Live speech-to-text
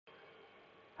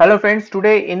Hello friends,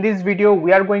 today in this video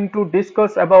we are going to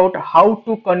discuss about how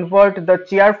to convert the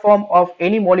chair form of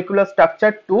any molecular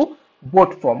structure to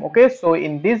boat form. Okay, so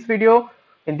in this video,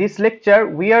 in this lecture,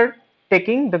 we are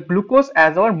taking the glucose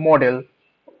as our model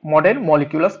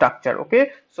molecular structure. Okay,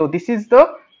 so this is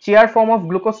the chair form of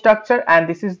glucose structure and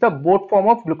this is the boat form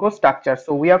of glucose structure.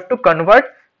 So we have to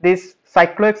convert this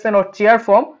cyclohexane or chair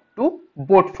form to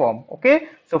boat form. Okay,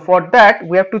 so for that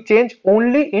we have to change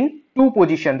only in two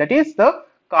position, that is the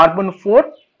carbon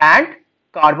 4 and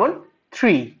carbon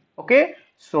 3. Okay,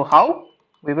 so how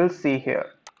we will see here.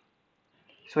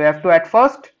 So we have to at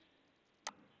first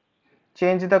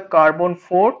change the carbon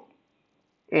 4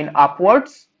 in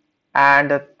upwards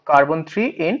and carbon 3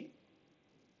 in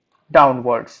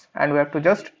downwards, and we have to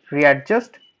just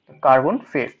readjust the carbon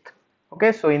fifth.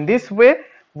 Okay, so in this way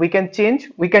we can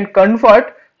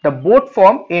convert the boat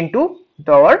form into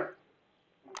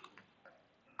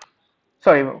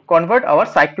convert our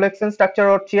cyclohexane structure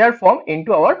or chair form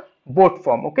into our boat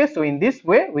form. Okay, so in this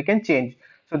way we can change.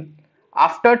 So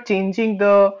after changing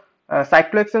the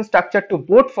cyclohexane structure to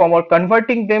boat form or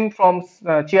converting them from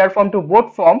chair form to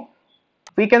boat form,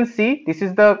 we can see this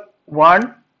is the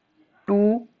 1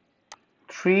 2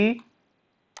 3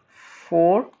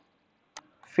 4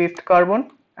 fifth carbon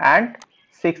and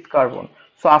sixth carbon.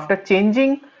 So after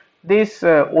changing this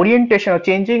orientation or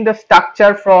changing the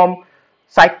structure from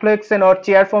cyclohexane or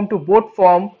chair form to boat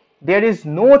form, there is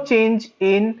no change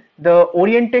in the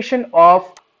orientation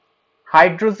of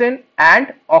hydrogen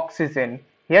and oxygen.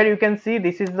 Here you can see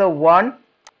this is the 1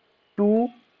 2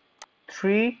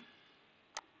 3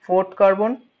 fourth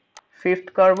carbon,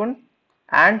 fifth carbon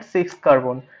and sixth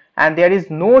carbon, and there is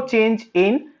no change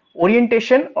in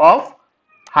orientation of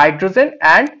hydrogen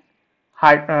and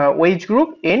OH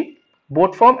group in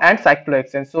boat form and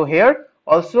cyclohexane. So here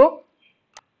also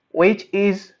OH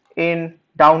is in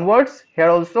downwards, here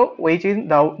also OH is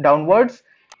downwards,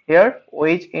 here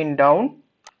OH in down,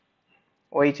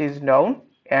 OH is down,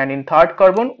 and in third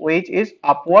carbon OH is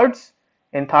upwards,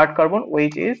 in third carbon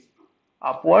OH is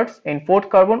upwards, in fourth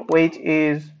carbon OH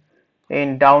is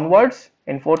in downwards,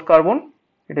 in fourth carbon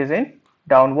it is in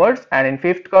downwards, and in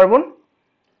fifth carbon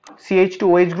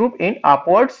CH2OH group in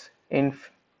upwards, in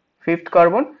fifth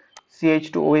carbon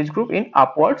CH2OH group in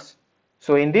upwards.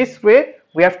 So in this way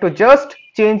we have to just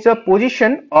change the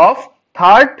position of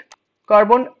third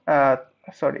carbon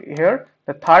here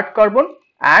the third carbon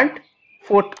and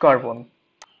fourth carbon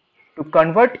to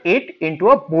convert it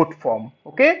into a boat form.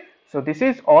 Okay, so this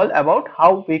is all about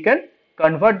how we can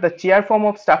convert the chair form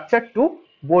of structure to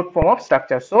boat form of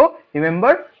structure. So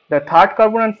remember, the third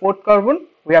carbon and fourth carbon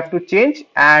we have to change,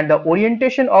 and the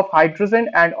orientation of hydrogen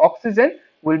and oxygen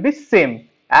will be same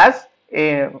as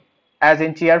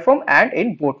in chair form and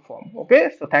in boat form.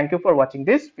 Okay, so thank you for watching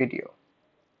this video.